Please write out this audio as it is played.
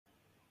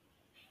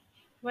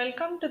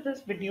Welcome to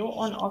this video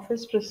on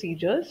office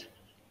procedures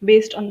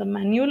based on the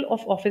Manual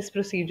of Office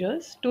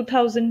Procedures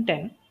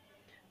 2010,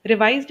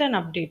 revised and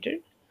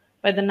updated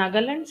by the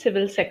Nagaland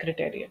Civil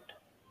Secretariat.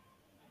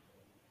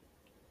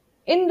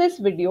 In this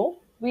video,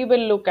 we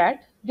will look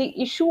at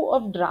the issue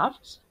of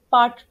drafts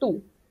part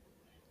 2.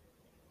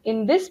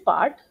 In this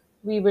part,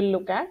 we will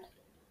look at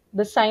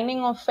the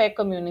signing of fair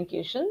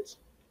communications,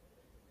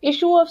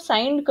 issue of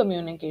signed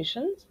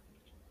communications,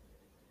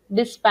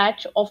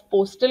 dispatch of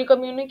postal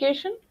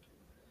communication,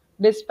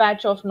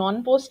 dispatch of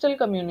non-postal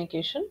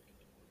communication,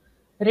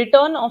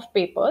 return of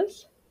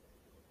papers,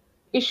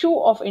 issue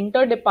of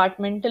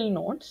interdepartmental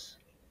notes,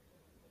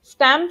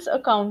 stamps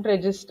account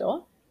register,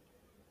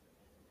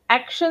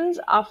 actions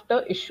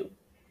after issue.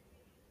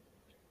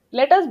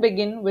 Let us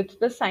begin with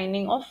the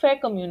signing of fair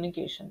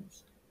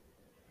communications.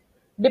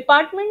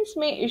 Departments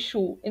may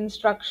issue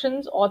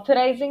instructions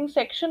authorizing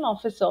section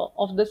officer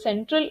of the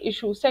central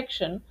issue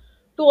section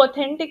to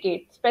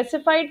authenticate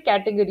specified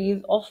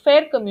categories of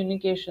fair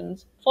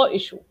communications for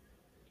issue.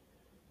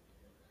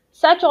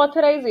 Such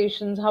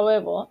authorizations,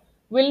 however,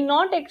 will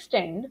not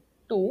extend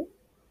to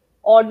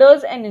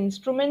orders and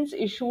instruments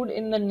issued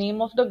in the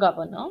name of the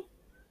governor,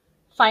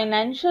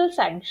 financial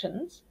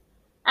sanctions,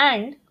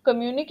 and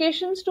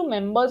communications to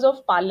members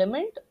of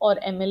parliament or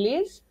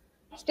MLAs,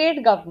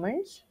 state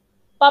governments,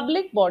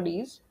 public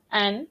bodies,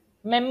 and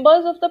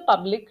members of the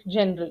public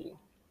generally.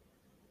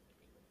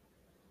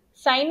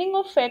 Signing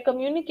of fair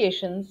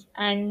communications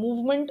and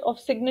movement of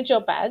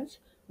signature pads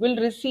will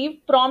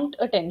receive prompt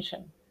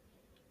attention.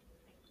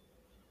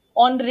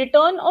 On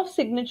return of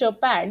signature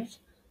pads,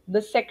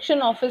 the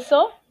section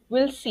officer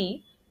will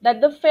see that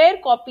the fair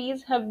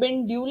copies have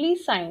been duly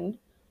signed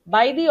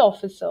by the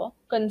officer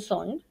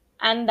concerned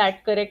and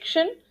that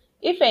correction,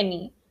 if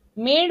any,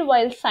 made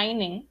while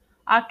signing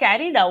are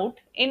carried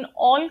out in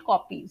all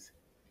copies.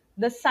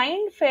 The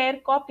signed fair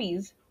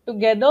copies,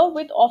 together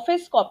with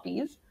office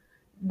copies,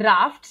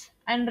 drafts,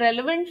 and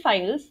relevant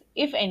files,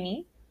 if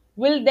any,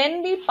 will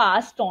then be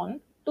passed on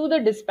to the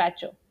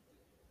dispatcher.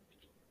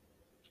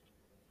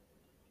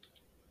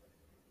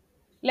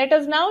 Let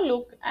us now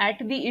look at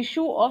the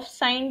issue of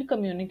signed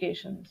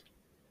communications.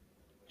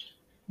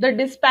 The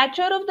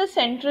dispatcher of the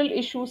central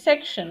issue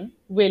section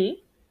will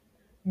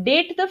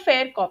date the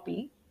fair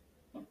copy,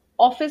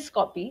 office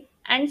copy,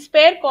 and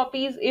spare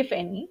copies if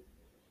any,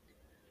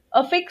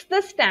 affix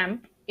the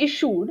stamp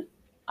issued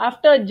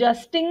after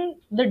adjusting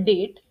the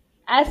date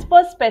as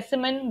per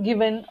specimen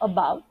given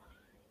above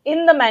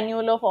in the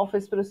Manual of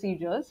Office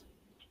Procedures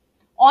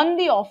on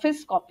the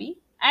office copy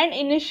and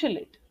initial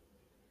it.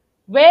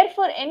 Where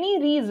for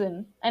any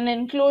reason an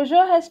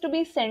enclosure has to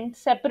be sent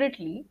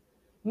separately,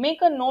 make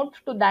a note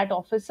to that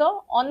officer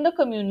on the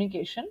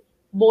communication,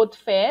 both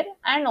fair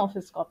and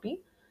office copy,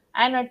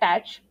 and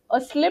attach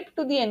a slip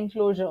to the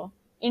enclosure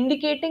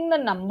indicating the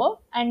number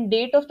and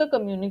date of the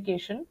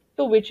communication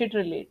to which it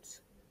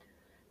relates.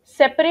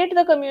 Separate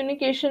the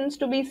communications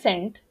to be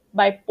sent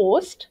by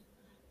post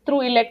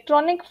through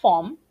electronic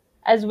form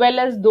as well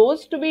as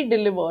those to be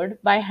delivered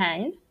by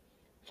hand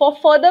for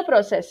further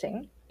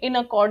processing in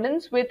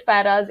accordance with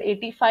paras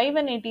 85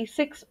 and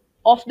 86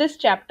 of this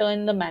chapter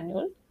in the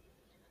manual.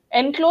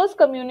 Enclose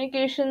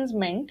communications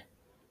meant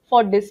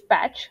for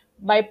dispatch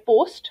by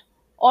post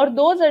or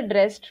those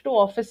addressed to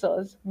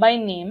officers by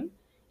name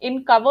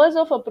in covers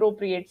of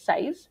appropriate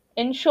size,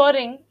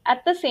 ensuring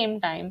at the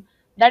same time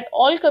that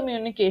all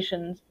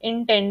communications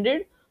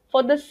intended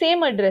for the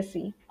same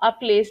addressee are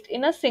placed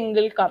in a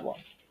single cover.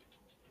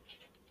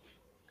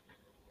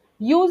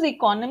 Use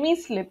economy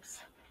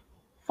slips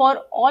for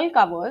all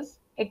covers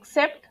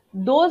except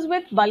those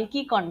with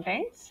bulky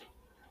contents,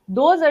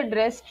 those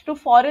addressed to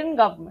foreign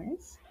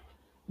governments,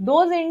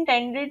 those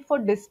intended for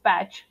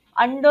dispatch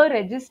under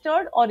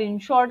registered or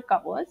insured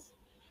covers.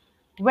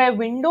 Where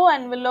window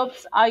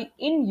envelopes are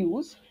in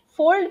use,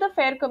 fold the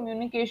fair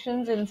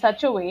communications in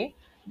such a way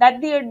that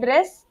the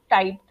address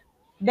typed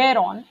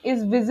thereon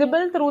is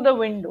visible through the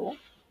window.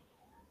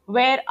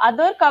 Where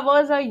other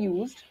covers are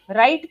used,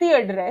 write the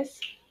address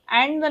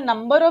and the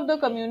number of the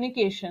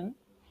communication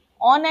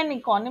on an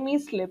economy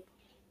slip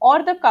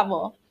or the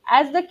cover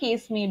as the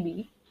case may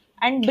be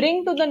and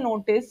bring to the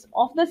notice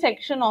of the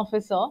section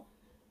officer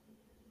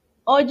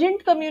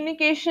urgent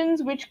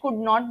communications which could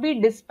not be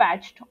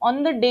dispatched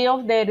on the day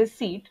of their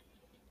receipt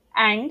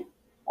and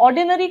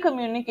ordinary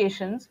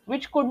communications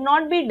which could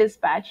not be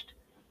dispatched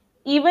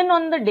even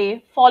on the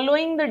day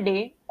following the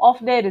day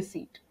of their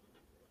receipt.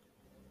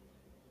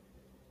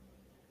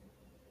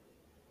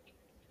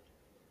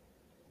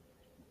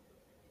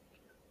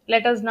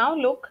 Let us now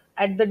look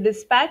at the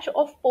dispatch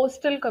of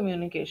postal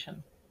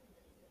communication.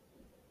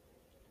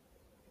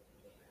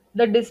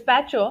 The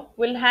dispatcher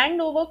will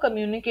hand over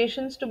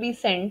communications to be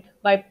sent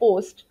by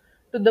post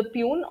to the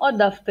peon or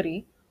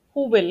daftari,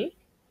 who will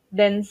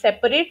then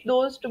separate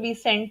those to be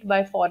sent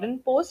by foreign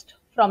post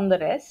from the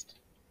rest,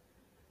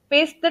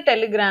 paste the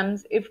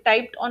telegrams if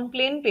typed on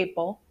plain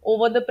paper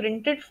over the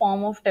printed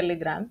form of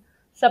telegram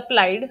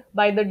supplied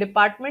by the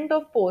Department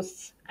of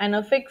Posts and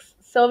affix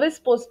service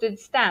postage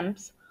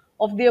stamps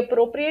of the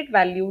appropriate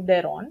value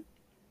thereon,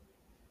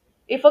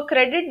 If a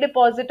credit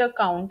deposit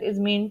account is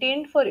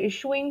maintained for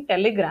issuing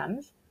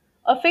telegrams,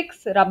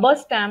 affix rubber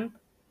stamp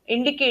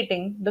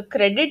indicating the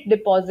credit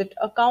deposit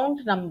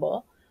account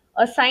number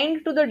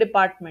assigned to the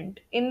department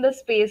in the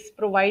space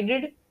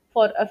provided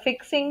for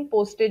affixing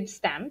postage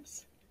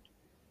stamps.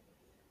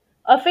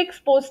 Affix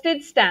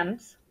postage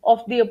stamps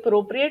of the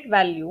appropriate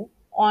value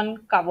on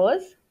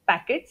covers,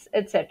 packets,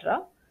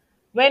 etc.,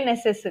 where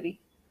necessary,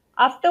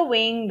 after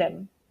weighing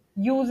them,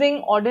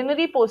 using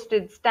ordinary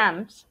postage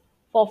stamps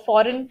for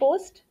foreign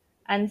post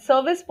and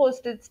service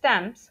postage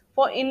stamps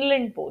for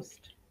inland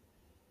post.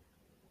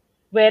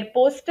 Where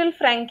postal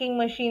franking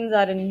machines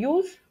are in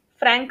use,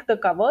 frank the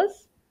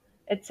covers,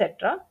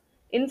 etc.,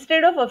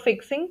 instead of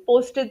affixing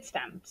postage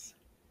stamps.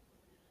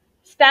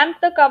 Stamp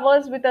the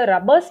covers with a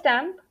rubber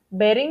stamp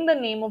bearing the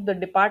name of the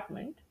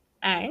department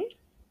and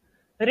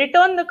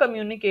return the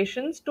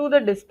communications to the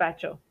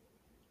dispatcher.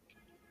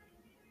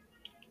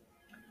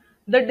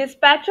 The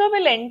dispatcher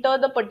will enter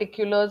the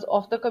particulars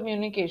of the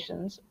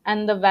communications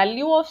and the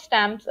value of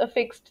stamps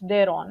affixed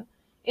thereon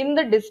in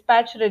the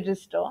dispatch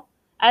register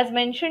as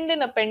mentioned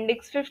in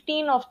Appendix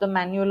 15 of the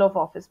Manual of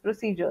Office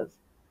Procedures.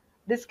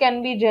 This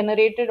can be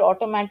generated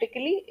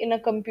automatically in a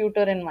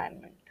computer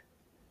environment.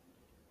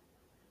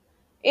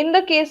 In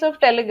the case of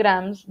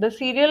telegrams, the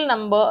serial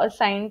number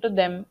assigned to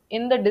them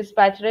in the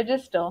dispatch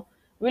register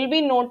will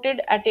be noted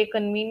at a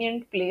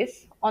convenient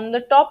place on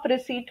the top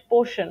receipt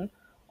portion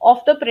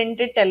of the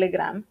printed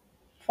telegram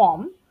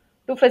form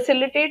to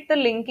facilitate the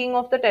linking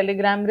of the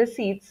telegram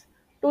receipts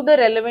to the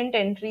relevant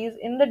entries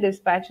in the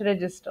dispatch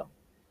register.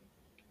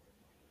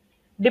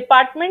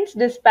 Departments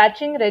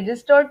dispatching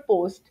registered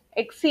post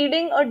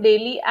exceeding a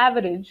daily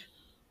average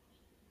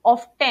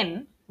of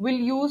 10 will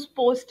use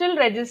postal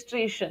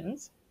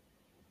registrations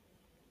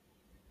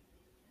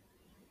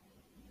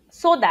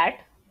so that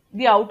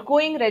the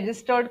outgoing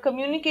registered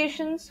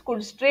communications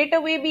could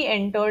straightaway be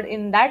entered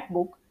in that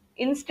book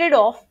instead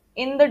of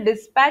in the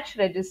dispatch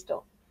register.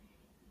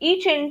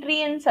 Each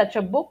entry in such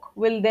a book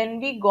will then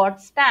be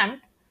got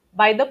stamped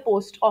by the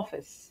post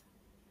office.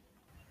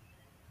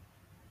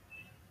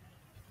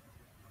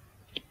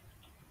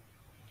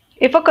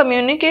 If a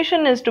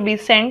communication is to be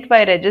sent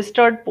by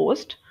registered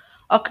post,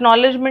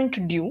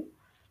 acknowledgement due,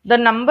 the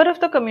number of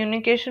the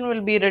communication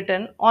will be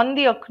written on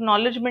the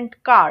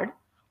acknowledgement card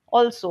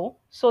also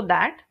so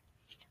that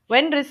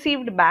when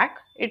received back,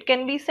 it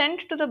can be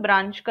sent to the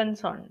branch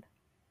concerned.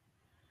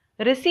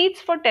 Receipts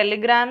for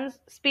telegrams,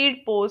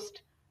 speed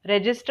post,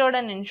 registered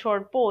and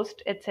insured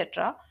post,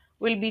 etc.,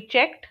 will be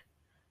checked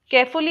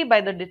carefully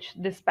by the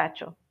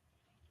dispatcher.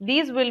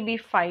 These will be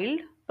filed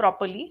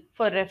properly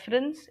for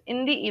reference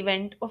in the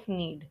event of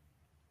need.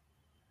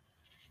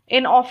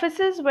 In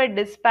offices where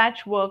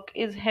dispatch work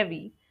is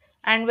heavy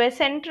and where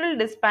central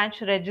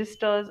dispatch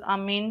registers are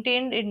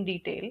maintained in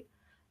detail,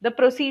 the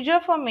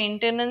procedure for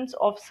maintenance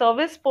of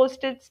service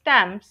postage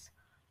stamps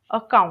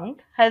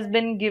account has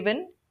been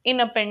given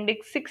in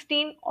Appendix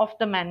 16 of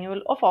the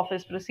Manual of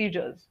Office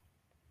Procedures.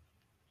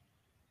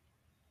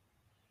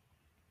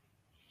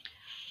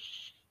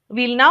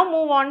 We'll now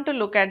move on to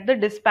look at the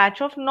dispatch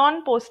of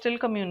non postal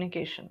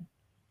communication.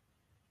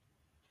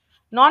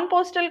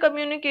 Non-postal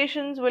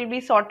communications will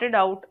be sorted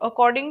out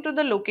according to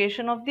the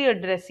location of the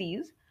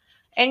addressees,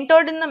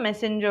 entered in the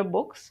messenger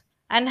books,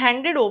 and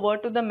handed over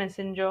to the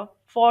messenger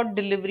for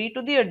delivery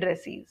to the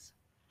addressees.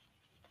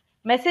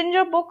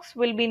 Messenger books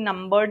will be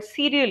numbered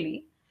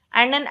serially,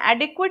 and an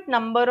adequate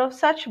number of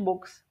such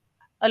books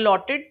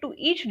allotted to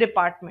each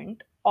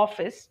department,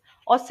 office,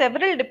 or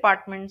several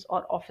departments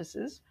or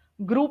offices,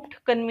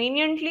 grouped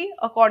conveniently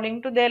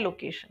according to their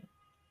location.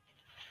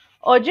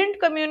 Urgent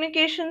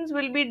communications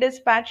will be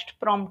dispatched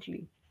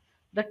promptly.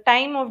 The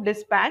time of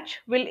dispatch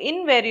will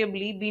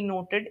invariably be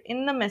noted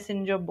in the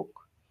messenger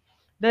book.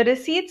 The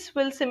receipts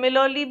will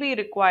similarly be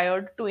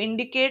required to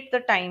indicate the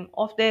time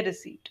of their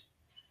receipt.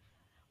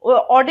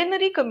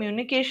 Ordinary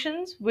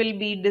communications will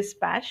be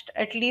dispatched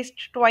at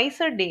least twice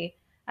a day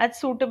at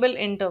suitable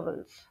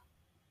intervals.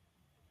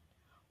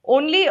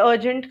 Only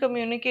urgent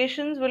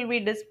communications will be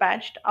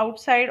dispatched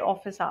outside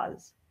office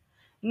hours.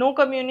 No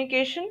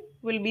communication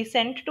will be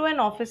sent to an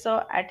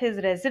officer at his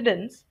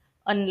residence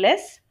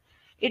unless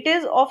it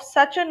is of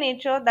such a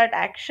nature that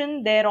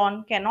action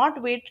thereon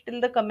cannot wait till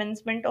the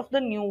commencement of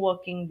the new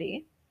working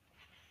day.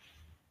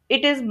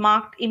 It is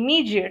marked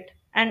immediate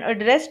and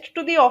addressed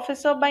to the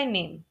officer by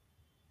name,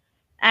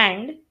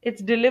 and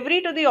its delivery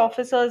to the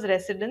officer's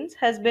residence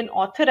has been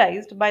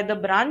authorized by the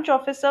branch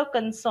officer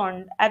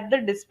concerned at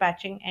the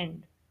dispatching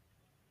end.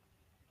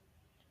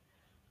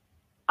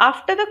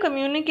 After the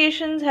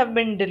communications have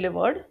been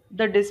delivered,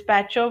 the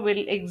dispatcher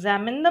will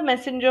examine the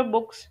messenger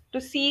books to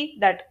see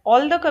that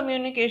all the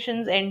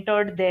communications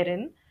entered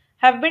therein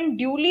have been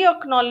duly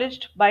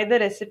acknowledged by the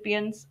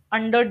recipients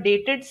under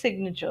dated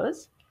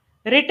signatures,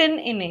 written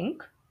in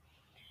ink.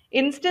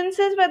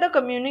 Instances where the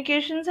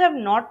communications have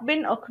not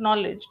been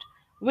acknowledged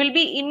will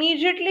be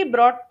immediately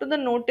brought to the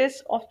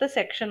notice of the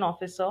section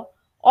officer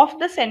of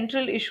the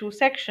central issue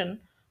section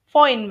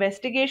for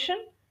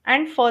investigation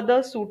and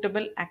further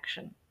suitable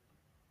action.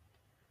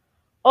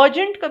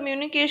 Urgent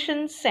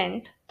communications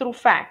sent through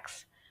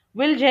fax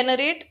will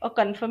generate a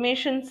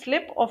confirmation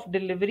slip of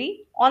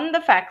delivery on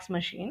the fax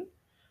machine,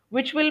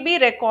 which will be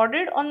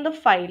recorded on the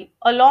file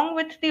along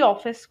with the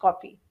office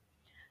copy.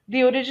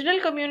 The original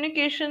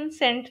communication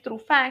sent through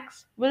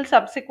fax will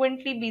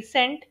subsequently be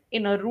sent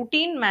in a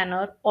routine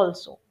manner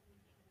also.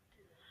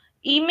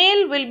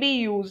 Email will be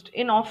used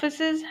in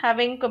offices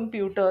having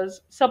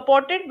computers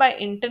supported by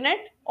internet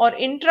or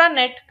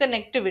intranet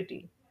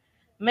connectivity.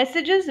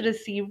 Messages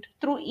received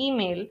through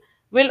email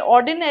will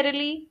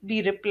ordinarily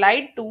be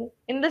replied to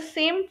in the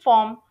same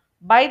form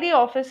by the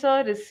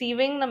officer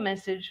receiving the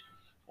message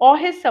or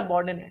his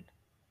subordinate.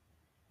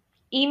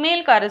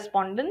 Email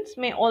correspondence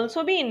may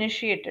also be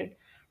initiated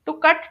to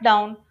cut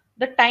down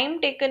the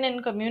time taken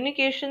in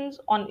communications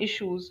on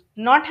issues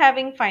not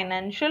having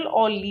financial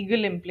or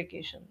legal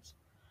implications.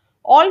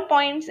 All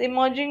points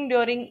emerging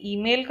during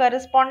email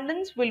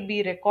correspondence will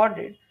be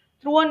recorded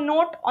through a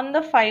note on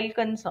the file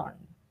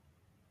concerned.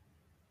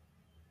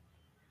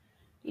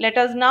 Let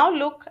us now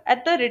look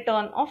at the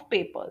return of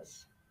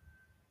papers.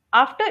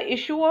 After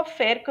issue of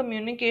fair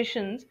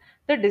communications,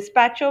 the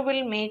dispatcher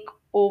will make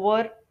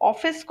over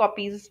office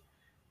copies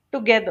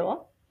together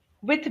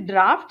with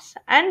drafts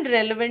and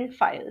relevant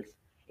files,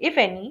 if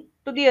any,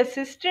 to the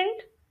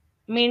assistant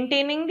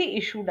maintaining the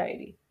issue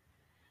diary.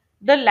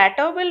 The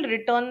latter will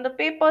return the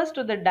papers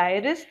to the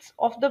diarists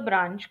of the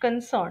branch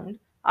concerned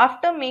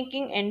after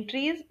making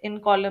entries in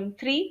column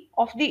 3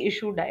 of the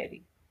issue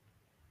diary.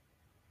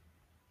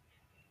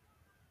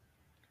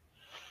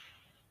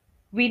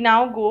 We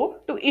now go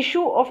to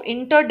issue of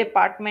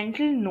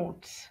interdepartmental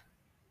notes.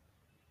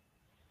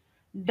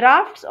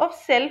 Drafts of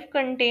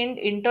self-contained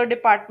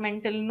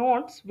interdepartmental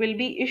notes will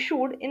be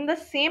issued in the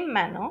same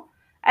manner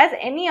as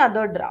any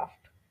other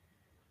draft.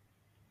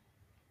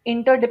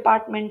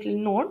 Interdepartmental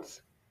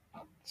notes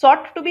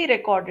sought to be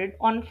recorded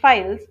on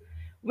files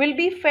will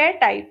be fair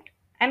typed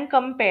and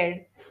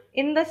compared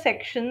in the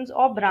sections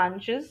or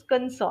branches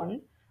concerned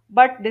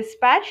but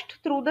dispatched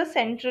through the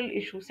central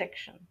issue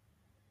section.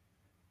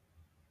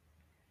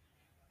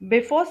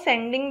 Before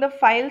sending the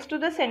files to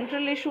the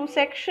central issue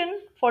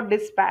section for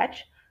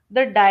dispatch,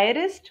 the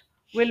diarist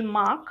will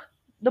mark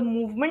the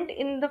movement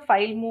in the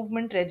file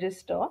movement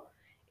register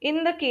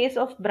in the case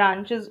of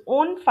branch's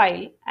own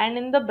file and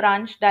in the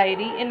branch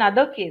diary in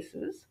other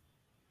cases.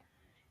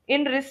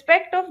 In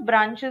respect of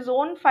branch's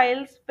own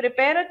files,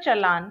 prepare a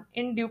challan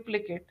in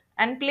duplicate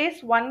and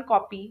place one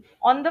copy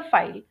on the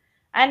file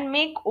and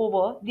make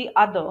over the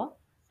other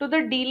to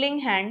the dealing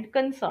hand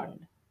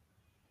concerned.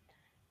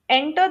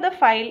 Enter the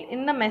file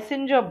in the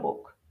messenger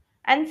book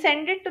and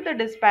send it to the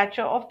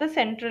dispatcher of the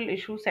central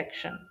issue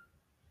section.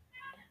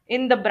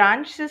 In the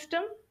branch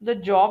system, the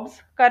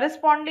jobs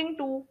corresponding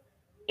to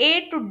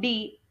A to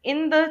D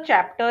in the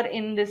chapter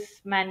in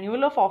this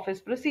manual of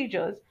office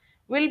procedures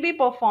will be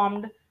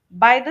performed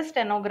by the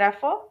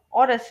stenographer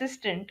or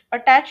assistant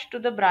attached to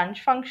the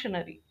branch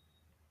functionary.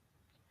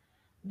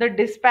 The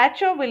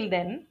dispatcher will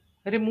then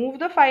remove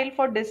the file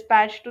for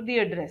dispatch to the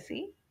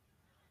addressee,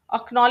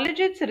 acknowledge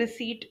its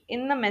receipt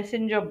in the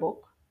messenger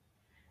book,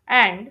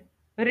 and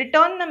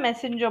return the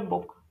messenger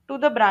book to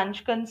the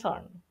branch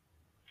concerned.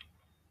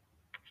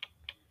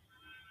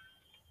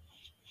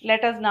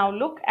 Let us now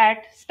look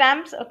at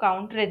stamps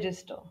account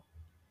register.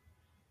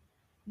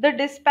 The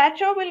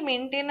dispatcher will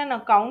maintain an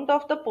account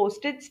of the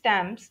postage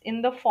stamps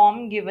in the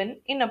form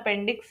given in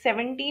Appendix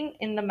 17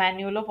 in the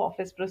Manual of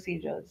Office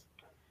Procedures.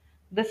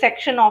 The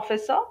section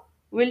officer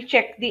will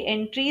check the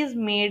entries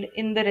made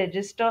in the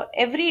register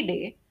every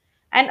day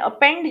and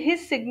append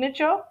his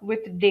signature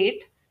with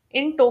date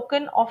in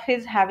token of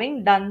his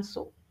having done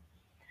so.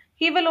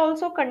 He will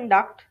also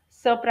conduct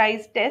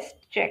surprise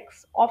test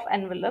checks of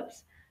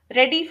envelopes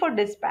ready for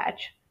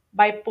dispatch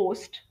by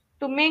post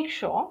to make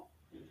sure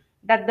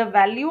that the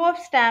value of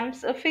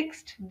stamps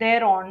affixed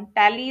thereon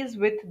tallies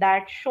with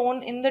that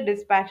shown in the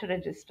dispatch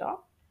register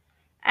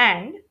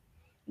and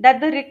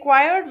that the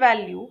required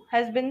value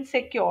has been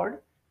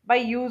secured by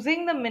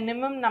using the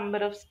minimum number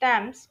of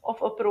stamps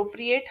of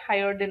appropriate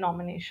higher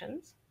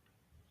denominations.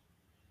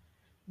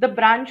 The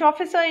branch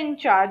officer in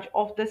charge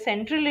of the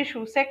central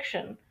issue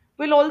section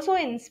will also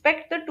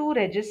inspect the two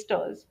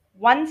registers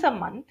once a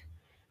month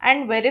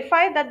and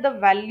verify that the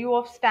value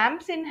of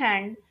stamps in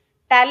hand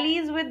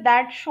tallies with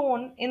that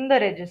shown in the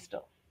register.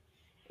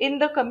 In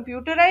the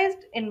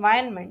computerized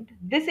environment,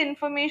 this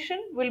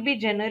information will be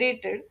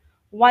generated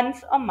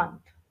once a month.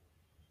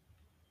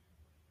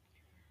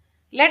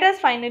 Let us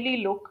finally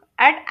look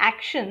at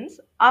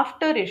actions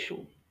after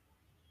issue.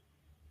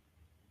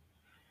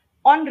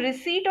 On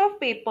receipt of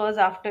papers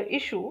after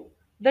issue,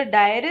 the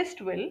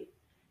diarist will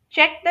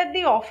check that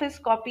the office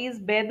copies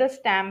bear the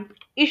stamp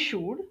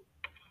issued,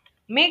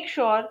 make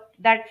sure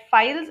that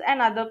files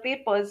and other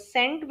papers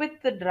sent with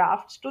the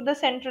drafts to the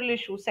central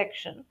issue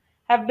section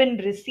have been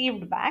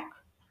received back,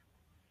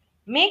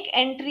 make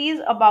entries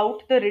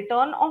about the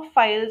return of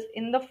files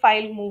in the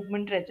file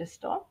movement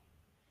register,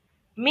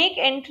 make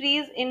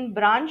entries in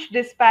branch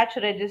dispatch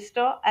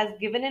register as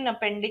given in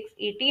Appendix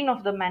 18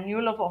 of the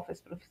Manual of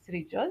Office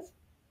Procedures,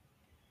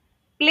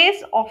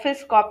 Place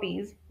office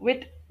copies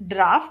with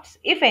drafts,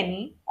 if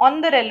any,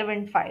 on the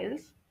relevant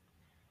files,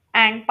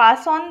 and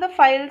pass on the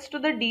files to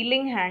the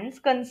dealing hands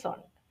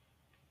concerned.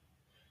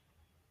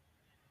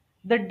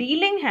 The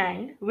dealing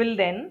hand will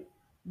then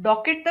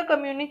docket the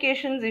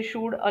communications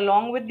issued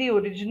along with the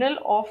original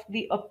of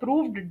the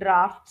approved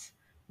drafts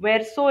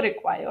where so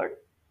required,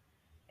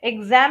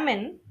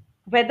 examine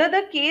whether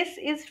the case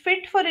is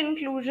fit for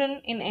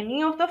inclusion in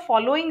any of the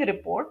following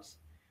reports,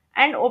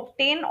 and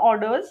obtain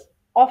orders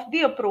of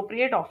the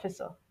appropriate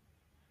officer.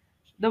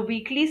 The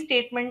weekly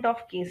statement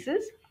of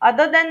cases,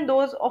 other than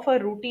those of a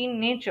routine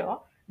nature,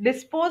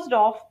 disposed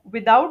of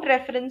without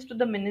reference to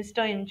the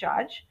minister in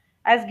charge,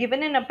 as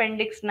given in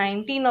Appendix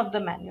 19 of the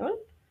manual,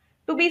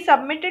 to be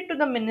submitted to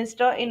the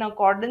minister in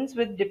accordance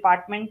with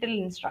departmental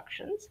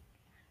instructions,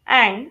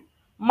 and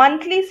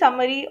monthly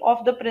summary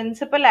of the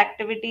principal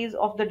activities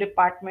of the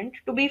department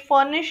to be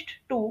furnished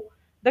to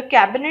the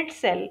cabinet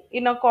cell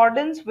in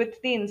accordance with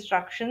the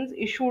instructions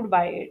issued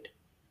by it.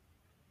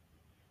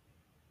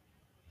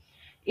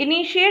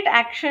 Initiate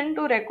action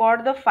to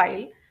record the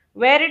file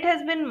where it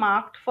has been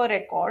marked for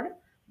record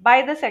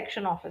by the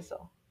section officer.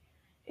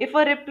 If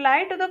a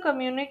reply to the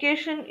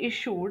communication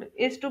issued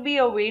is to be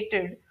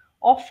awaited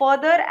or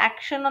further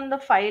action on the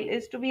file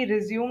is to be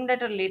resumed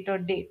at a later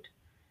date,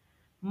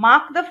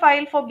 mark the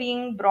file for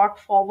being brought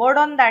forward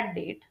on that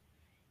date.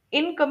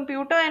 In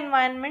computer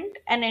environment,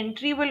 an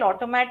entry will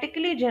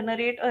automatically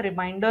generate a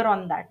reminder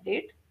on that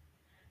date.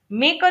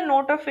 Make a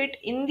note of it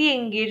in the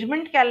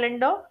engagement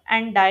calendar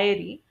and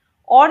diary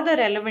or the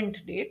relevant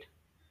date,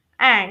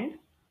 and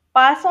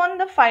pass on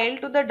the file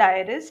to the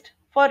diarist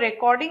for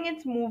recording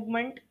its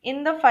movement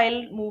in the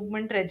file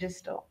movement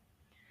register.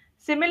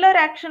 Similar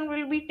action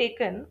will be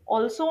taken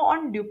also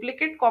on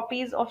duplicate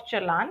copies of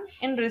challan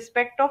in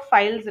respect of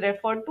files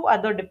referred to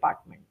other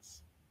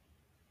departments.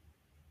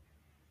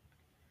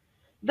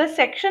 The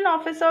section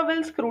officer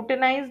will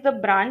scrutinize the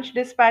branch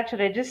dispatch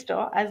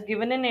register as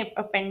given in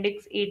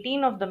Appendix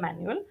 18 of the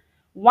manual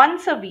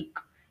once a week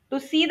to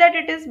see that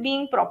it is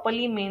being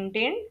properly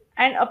maintained,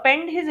 and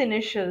append his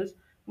initials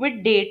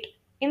with date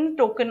in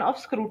token of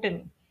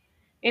scrutiny.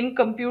 In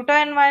computer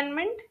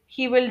environment,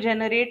 he will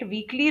generate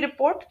weekly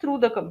report through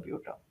the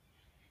computer.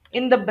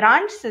 In the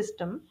branch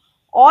system,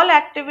 all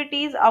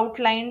activities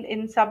outlined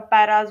in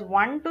subparas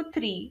 1 to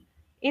 3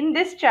 in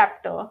this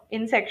chapter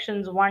in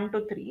sections 1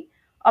 to 3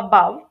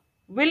 above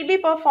will be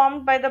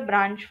performed by the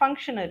branch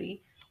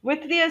functionary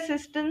with the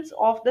assistance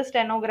of the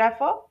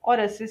stenographer or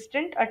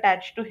assistant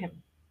attached to him.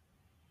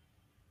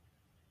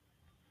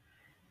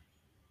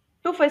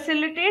 To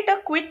facilitate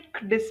a quick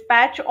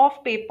dispatch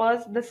of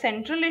papers, the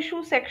central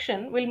issue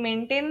section will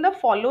maintain the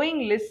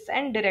following lists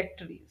and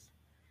directories: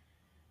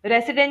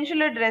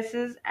 residential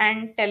addresses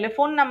and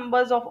telephone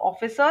numbers of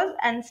officers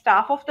and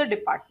staff of the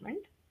department,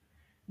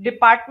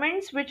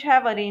 departments which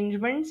have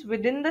arrangements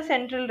within the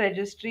central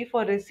registry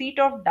for receipt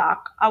of DAC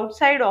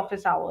outside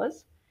office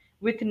hours,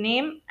 with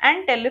name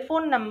and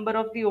telephone number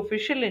of the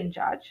official in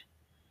charge,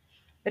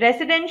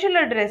 residential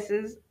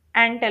addresses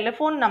and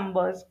telephone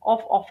numbers of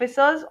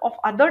officers of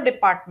other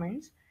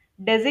departments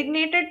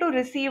designated to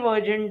receive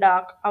urgent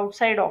DAC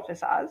outside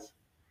office hours,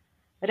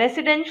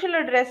 residential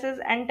addresses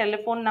and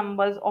telephone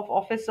numbers of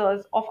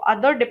officers of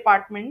other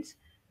departments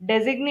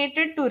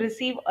designated to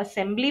receive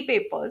assembly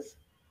papers,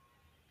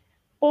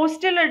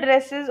 postal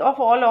addresses of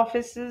all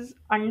offices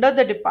under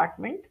the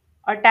department,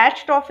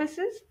 attached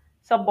offices,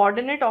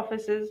 subordinate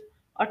offices,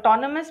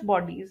 autonomous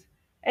bodies,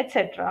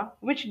 etc.,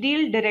 which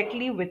deal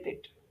directly with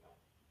it.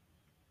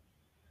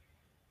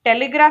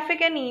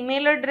 Telegraphic and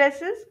email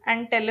addresses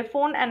and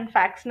telephone and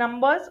fax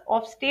numbers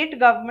of state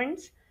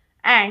governments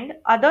and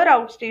other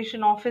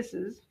outstation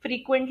offices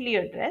frequently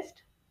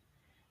addressed.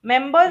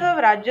 Members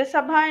of Rajya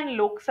Sabha and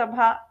Lok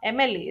Sabha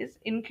MLAs,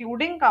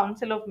 including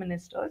Council of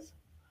Ministers.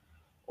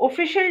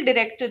 Official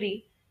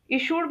directory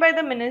issued by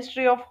the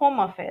Ministry of Home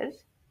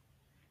Affairs.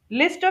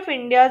 List of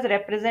India's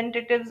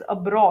representatives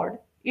abroad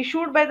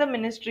issued by the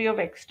Ministry of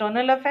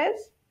External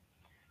Affairs.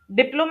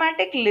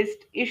 Diplomatic list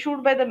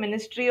issued by the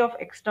Ministry of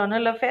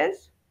External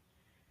Affairs.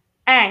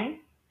 And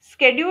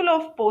schedule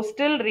of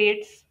postal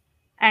rates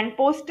and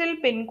postal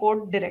pin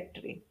code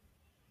directory.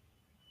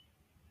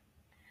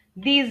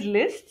 These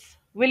lists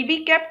will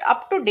be kept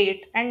up to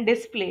date and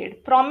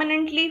displayed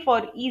prominently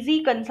for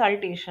easy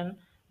consultation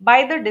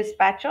by the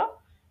dispatcher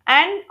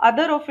and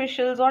other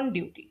officials on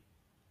duty.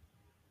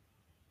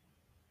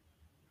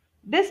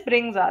 This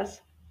brings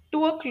us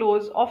to a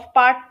close of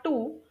part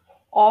 2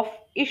 of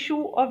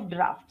issue of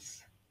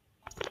drafts.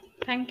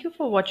 Thank you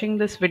for watching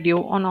this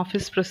video on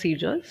office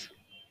procedures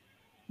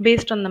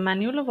based on the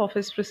Manual of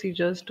Office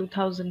Procedures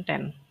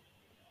 2010,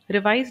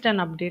 revised and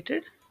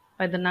updated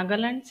by the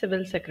Nagaland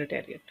Civil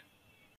Secretariat.